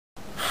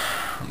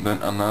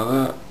Then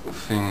another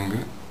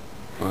thing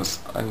was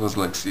I was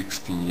like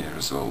 16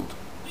 years old,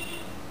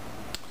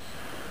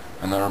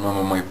 and I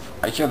remember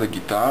I had a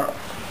guitar.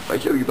 I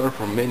had a guitar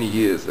for many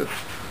years. That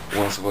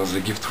once was a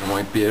gift from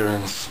my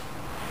parents,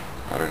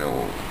 I don't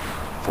know,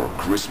 for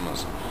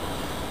Christmas.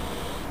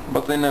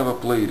 But I never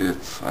played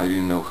it. I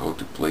didn't know how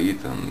to play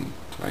it, and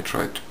I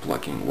tried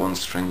plucking one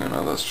string,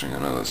 another string,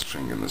 and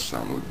the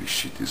sound would be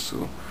shitty.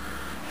 So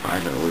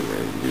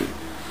finally,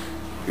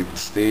 it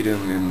stayed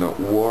in the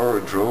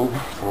wardrobe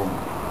for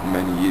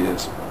many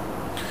years.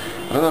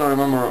 And then I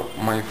remember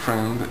my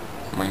friend,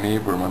 my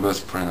neighbor, my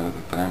best friend at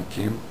the time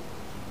came,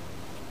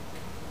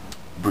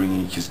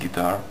 bringing his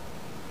guitar,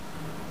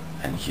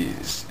 and he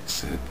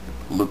said,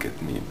 "Look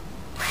at me."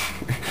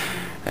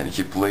 And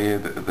he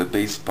played the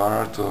bass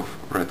part of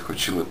Red Hot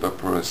Chili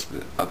Peppers,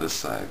 the other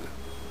side.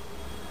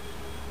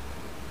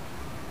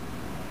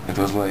 It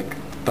was like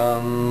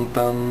tan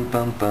tan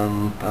tan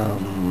tan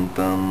tan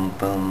tan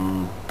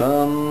tan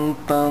tan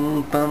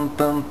tan tan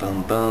tan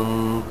tan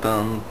tan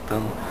tan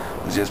tan.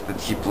 Just that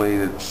he played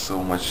it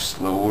so much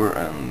slower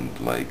and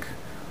like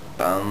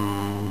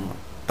tan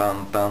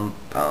tan tan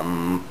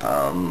tan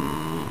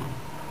tan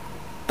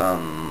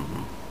tan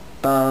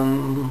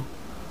tan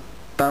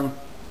tan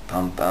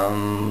tan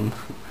tan.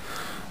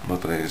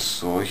 But I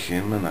saw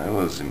him and I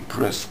was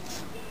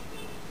impressed.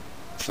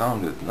 It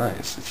sounded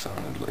nice. It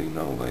sounded like, you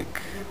know,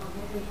 like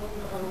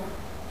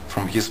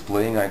from his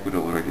playing I could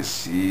already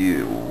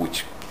see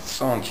which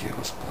song he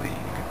was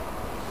playing.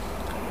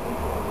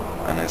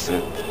 And I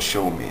said,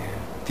 "Show me,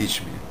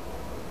 teach me."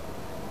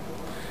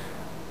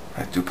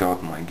 I took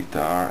out my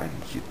guitar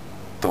and he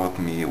taught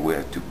me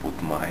where to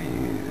put my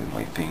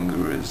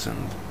fingers,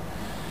 and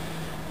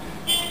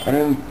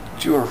in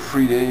 2 or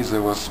 3 days I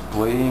was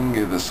playing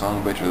the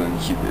song better than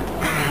he did.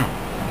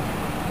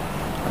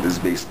 This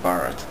bass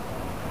part.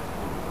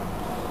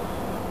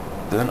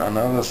 Then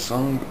another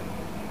song,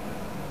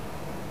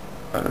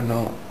 I don't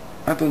know,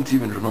 I don't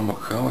even remember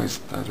how I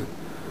started.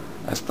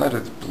 I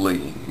started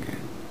playing.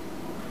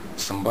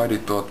 Somebody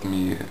taught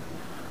me,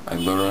 I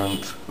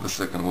learned. The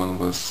second one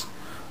was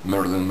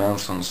Marilyn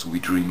Manson's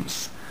Sweet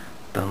Dreams.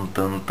 Dun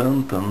dun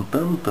dun dun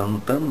dun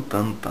dun dun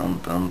dun dun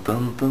dun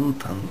dun dun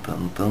dun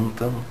dun dun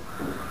dun.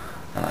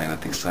 And I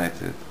got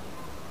excited.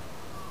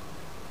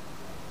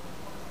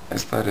 I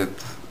started,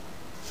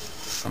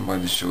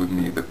 somebody showed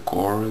me the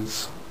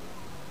chords,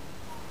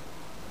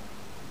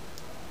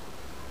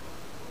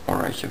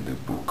 or I had the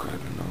book, I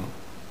don't know,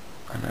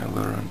 and I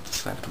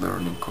started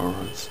learning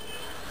chords.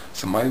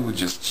 Somebody would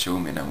just show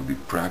me and I would be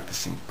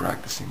practicing by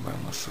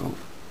myself.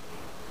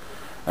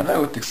 And I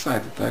got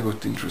excited, I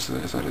got interested,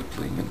 I started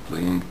playing and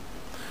playing.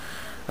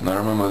 And I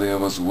remember there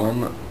was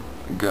one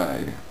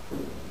guy,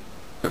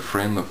 a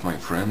friend of my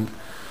friend,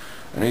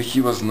 and he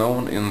was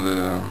known in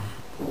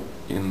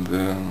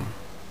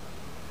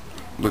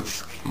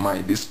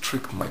my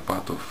district, my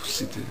part of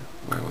city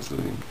where I was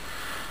living,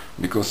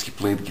 because he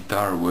played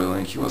guitar well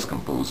and he was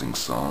composing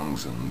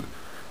songs and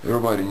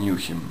everybody knew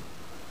him.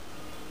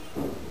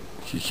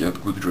 He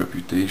had good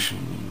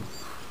reputation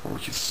for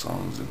his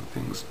songs and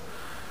things.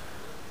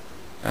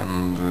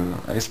 And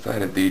I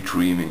started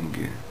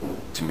daydreaming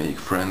to make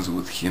friends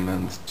with him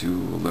and to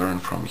learn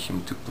from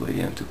him to play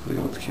and to play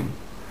with him.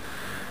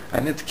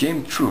 And it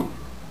came true,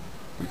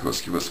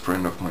 because he was a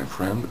friend of my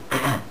friend.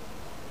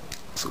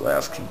 So I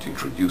asked him to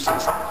introduce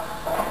us.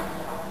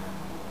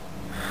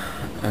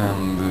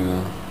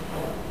 And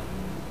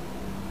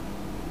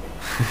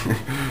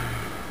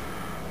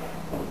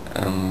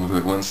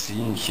and when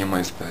seeing him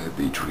I started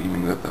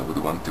daydreaming that I would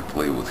want to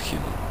play with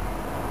him.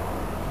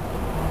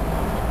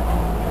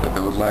 That I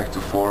would like to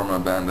form a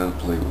band and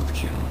play with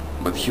him.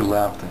 But he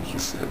laughed and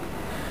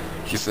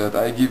he said,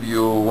 "I give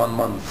you 1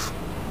 month,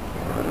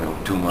 or I don't know,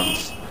 2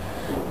 months.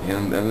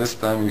 And this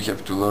time you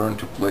have to learn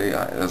to play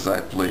as I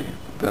play.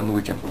 Then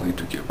we can play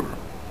together."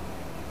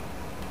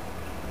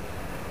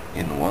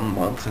 In 1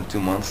 month and 2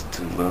 months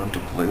to learn to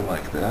play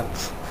like that?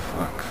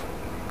 Fuck.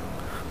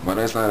 But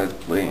I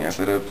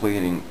started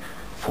playing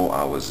 4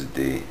 hours a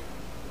day,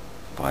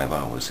 5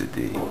 hours a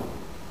day,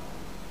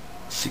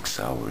 6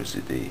 hours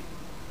a day.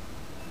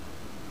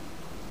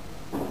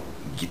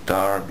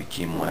 Guitar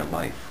became my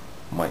life,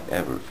 my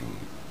everything.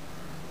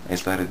 I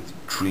started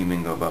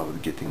dreaming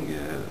about getting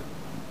an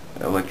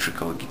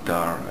electrical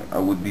guitar. I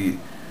would be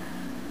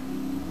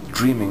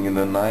dreaming in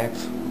the night,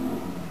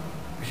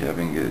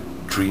 having a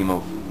dream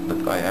of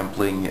that I am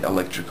playing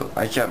electrical.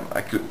 I have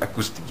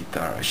acoustic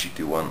guitar, a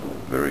shitty one,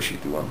 very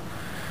shitty one,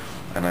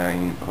 and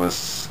I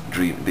was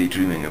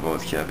daydreaming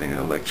about having an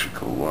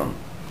electrical one.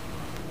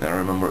 And I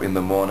remember in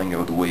the morning I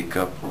would wake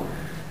up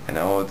and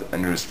I would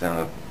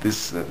understand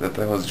that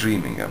I was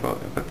dreaming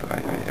about it, but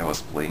I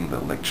was playing the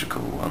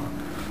electrical one,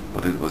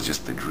 but it was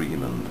just a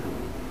dream,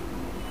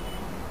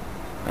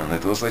 and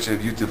it was such a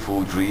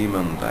beautiful dream,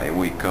 and I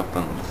wake up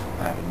and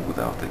I'm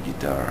without a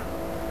guitar.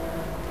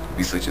 It would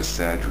be such a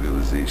sad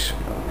realization.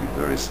 I would be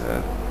very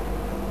sad.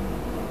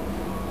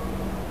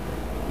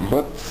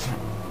 But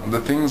the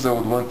things I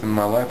would want in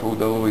my life I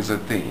would always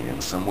attain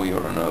in some way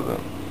or another.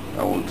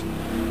 I would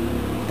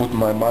put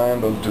my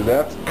mind onto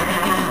that,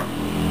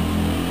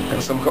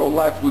 and somehow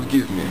life would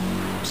give me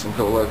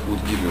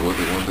what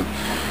I wanted,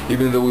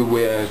 even though we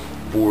were a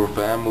poor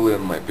family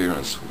and my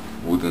parents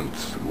wouldn't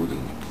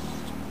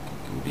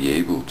be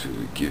able to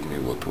give me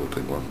what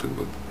I wanted,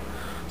 but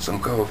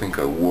somehow I think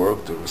I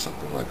worked or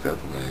something like that,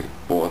 and I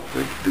bought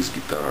this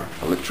guitar,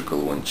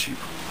 electrical one, cheap.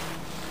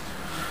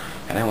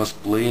 And I was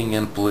playing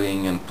and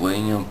playing and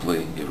playing and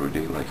playing every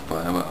day, like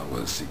 5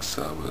 hours, 6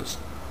 hours.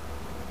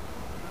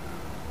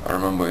 I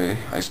remember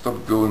I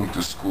stopped going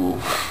to school.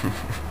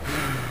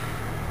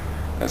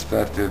 I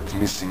started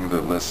missing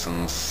the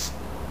lessons.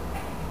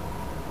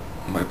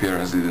 My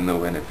parents didn't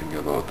know anything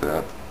about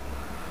that.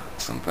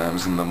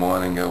 Sometimes in the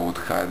morning I would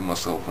hide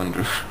myself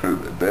under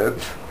the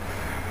bed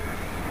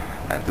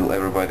until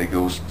everybody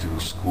goes to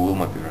school,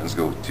 my parents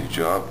go to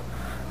job,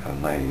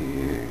 and I,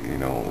 in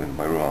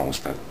my room I would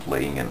start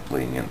playing and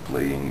playing and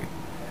playing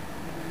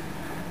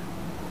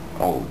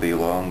all day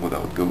long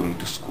without going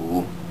to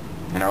school.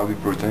 And I would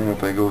be pretending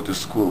that I go to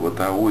school, but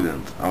I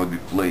wouldn't. I would be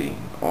playing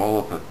all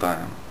of the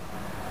time.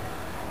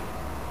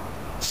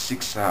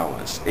 6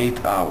 hours,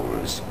 8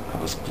 hours, I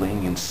was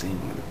playing and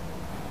singing.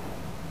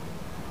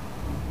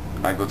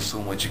 I got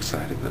so much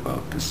excited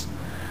about this.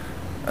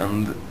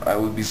 And I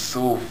would be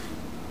so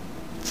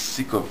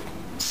sick of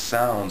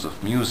sounds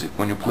of music.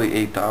 When you play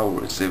 8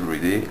 hours every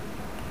day,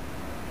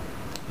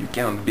 you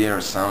cannot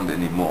bear sound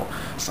anymore.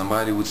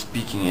 Somebody was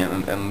speaking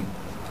and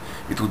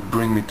it would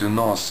bring me to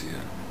nausea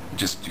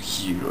just to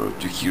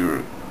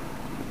hear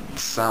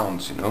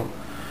sounds,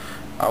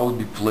 I would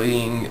be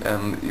playing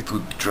and it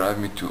would drive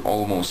me to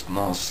almost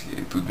nausea.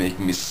 It would make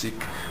me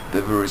sick,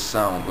 the very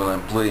sound when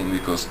I'm playing,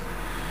 because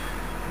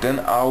 10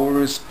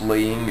 hours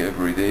playing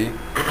every day,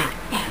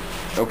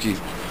 okay,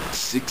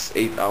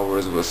 6-8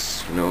 hours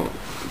was,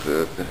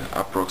 the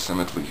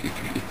approximately,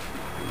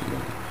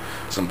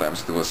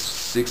 sometimes it was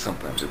 6,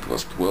 sometimes it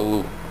was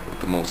 12, at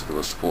the most it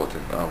was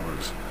 14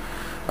 hours.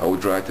 I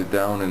would write it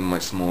down in my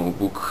small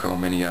book how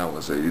many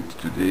hours I did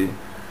today,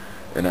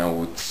 and I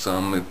would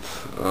sum it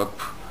up,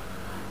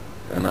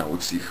 and I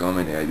would see how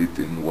many I did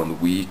in 1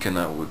 week, and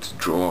I would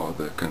draw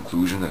the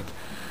conclusion that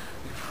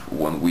if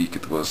 1 week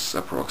it was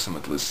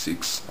approximately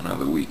 6,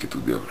 another week it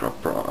would be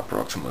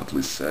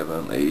approximately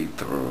 7,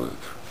 8 or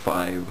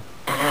 5.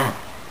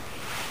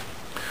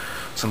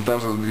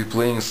 Sometimes I would be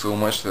playing so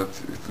much that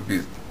it would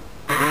be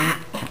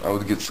I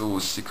would get so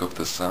sick of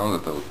the sound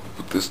that I would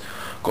put this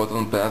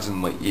cotton pads in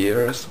my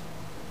ears.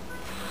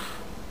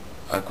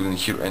 I couldn't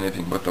hear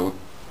anything, but I would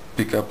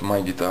pick up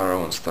my guitar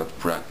and start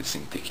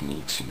practicing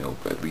techniques,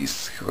 at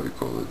least, how you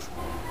call it,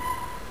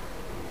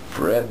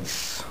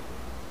 frets,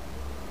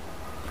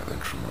 I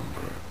don't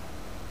remember,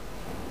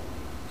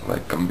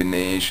 like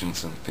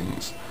combinations and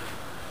things.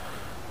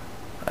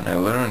 And I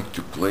learned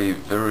to play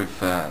very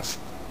fast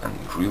and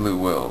really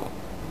well,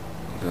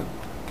 that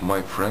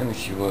my friend,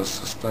 he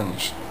was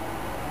astonished.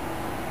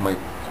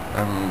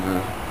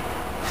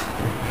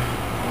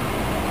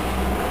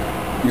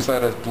 We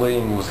started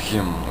playing with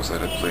him, I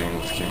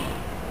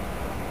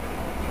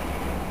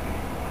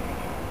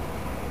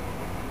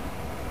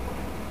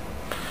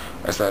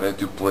started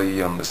to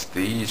play on the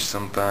stage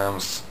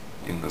sometimes.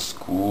 In the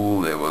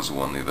school there was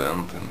one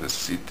event in the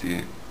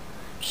city,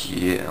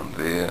 here and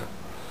there,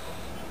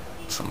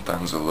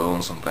 sometimes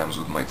alone, sometimes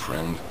with my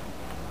friend.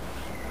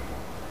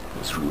 I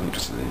was really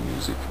interested in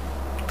music.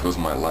 It was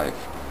my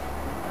life,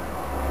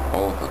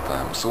 all the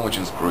time. So much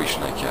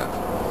inspiration I had.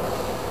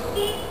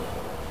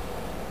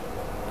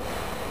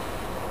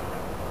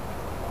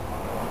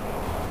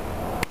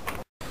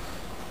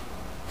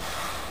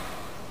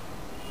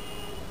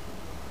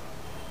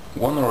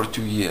 One or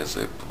 2 years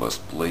I was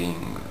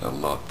playing a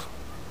lot.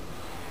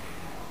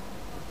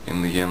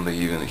 In the end I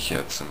even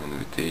had some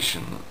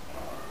invitation.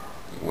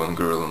 One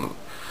girl,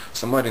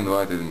 somebody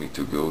invited me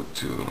to go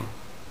to...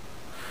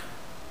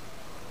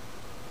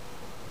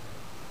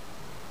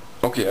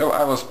 Okay,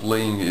 I was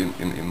playing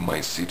in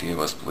my city, I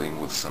was playing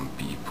with some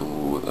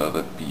people, with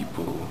other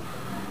people,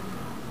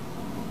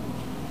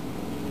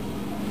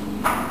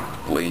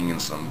 playing in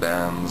some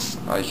bands.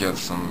 I had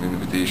some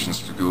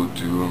invitations to go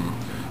to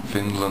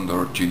Finland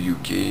or to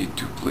UK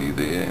to play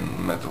there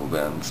in metal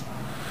bands.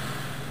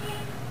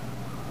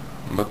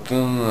 But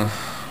then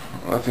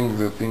I think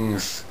the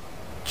things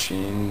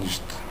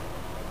changed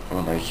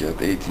when I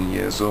had 18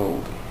 years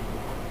old.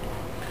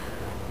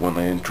 When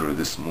I entered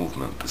this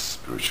movement, this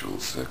spiritual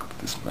sect,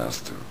 this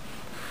master.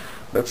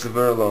 That's a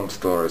very long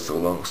story, so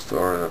long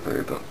story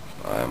that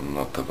I am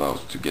not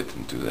about to get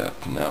into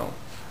that now.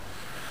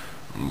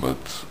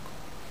 But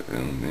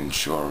in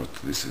short,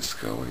 this is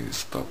how I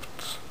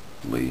stopped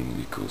playing,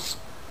 because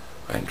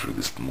I entered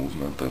this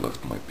movement, I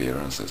left my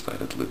parents, I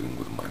started living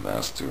with my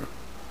master.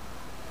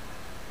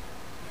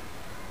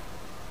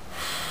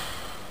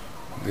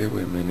 There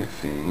were many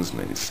things,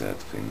 many sad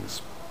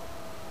things.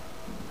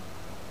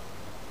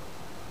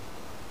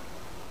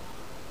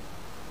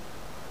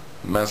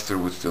 Master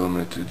would tell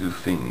me to do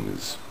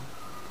things,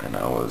 and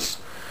I was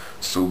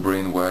so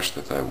brainwashed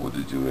that I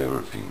would do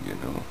everything,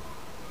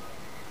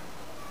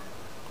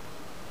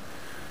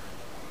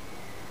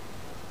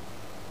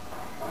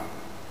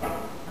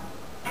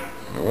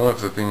 of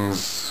the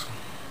things,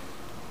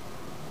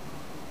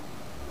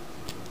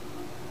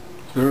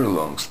 very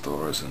long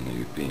stories and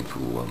maybe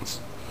painful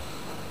ones.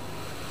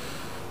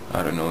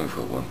 I don't know if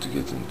I want to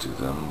get into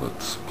them,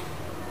 but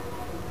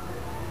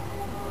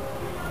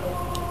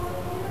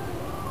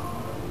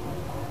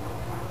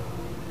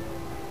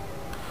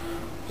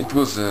it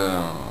was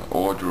an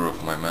order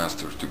of my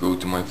master to go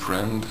to my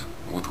friend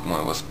with whom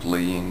I was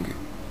playing,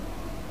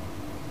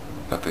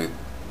 that I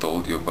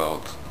told you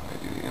about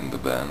in the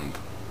band.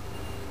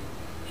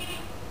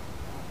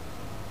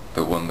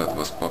 The one that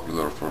was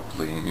popular for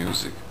playing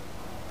music.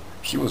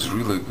 He was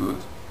really good.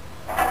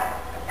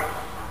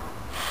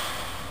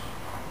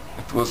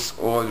 It was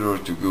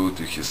ordered to go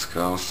to his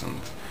house and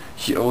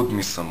he owed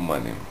me some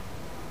money.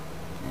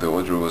 The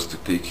order was to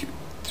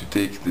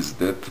take this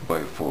debt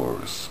by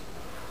force,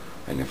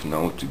 and if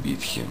not, to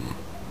beat him.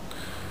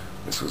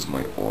 This was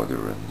my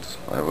order, and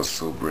I was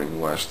so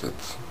brainwashed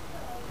that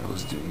I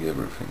was doing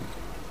everything.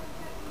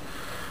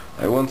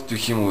 I went to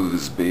him with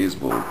this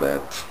baseball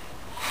bat.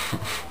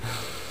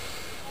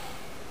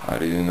 I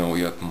didn't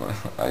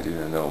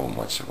know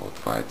much about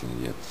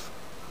fighting yet,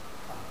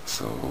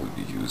 so I would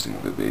be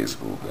using the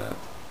baseball bat.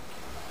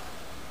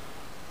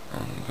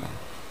 And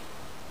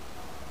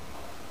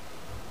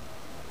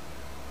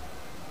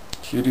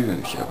he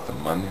didn't have the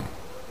money.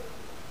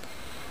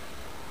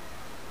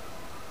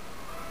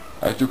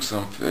 I took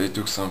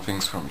some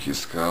things from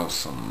his house,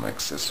 some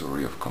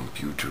accessory of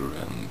computer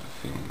and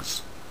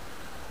things,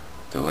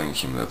 telling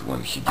him that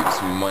when he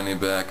gives me money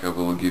back, I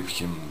will give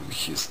him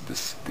these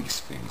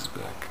things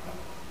back.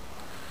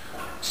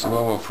 So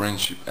our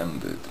friendship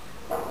ended.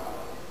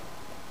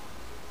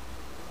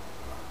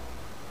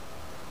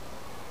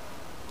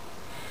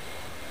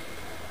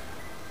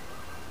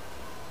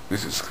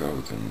 This is how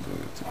it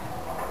ended.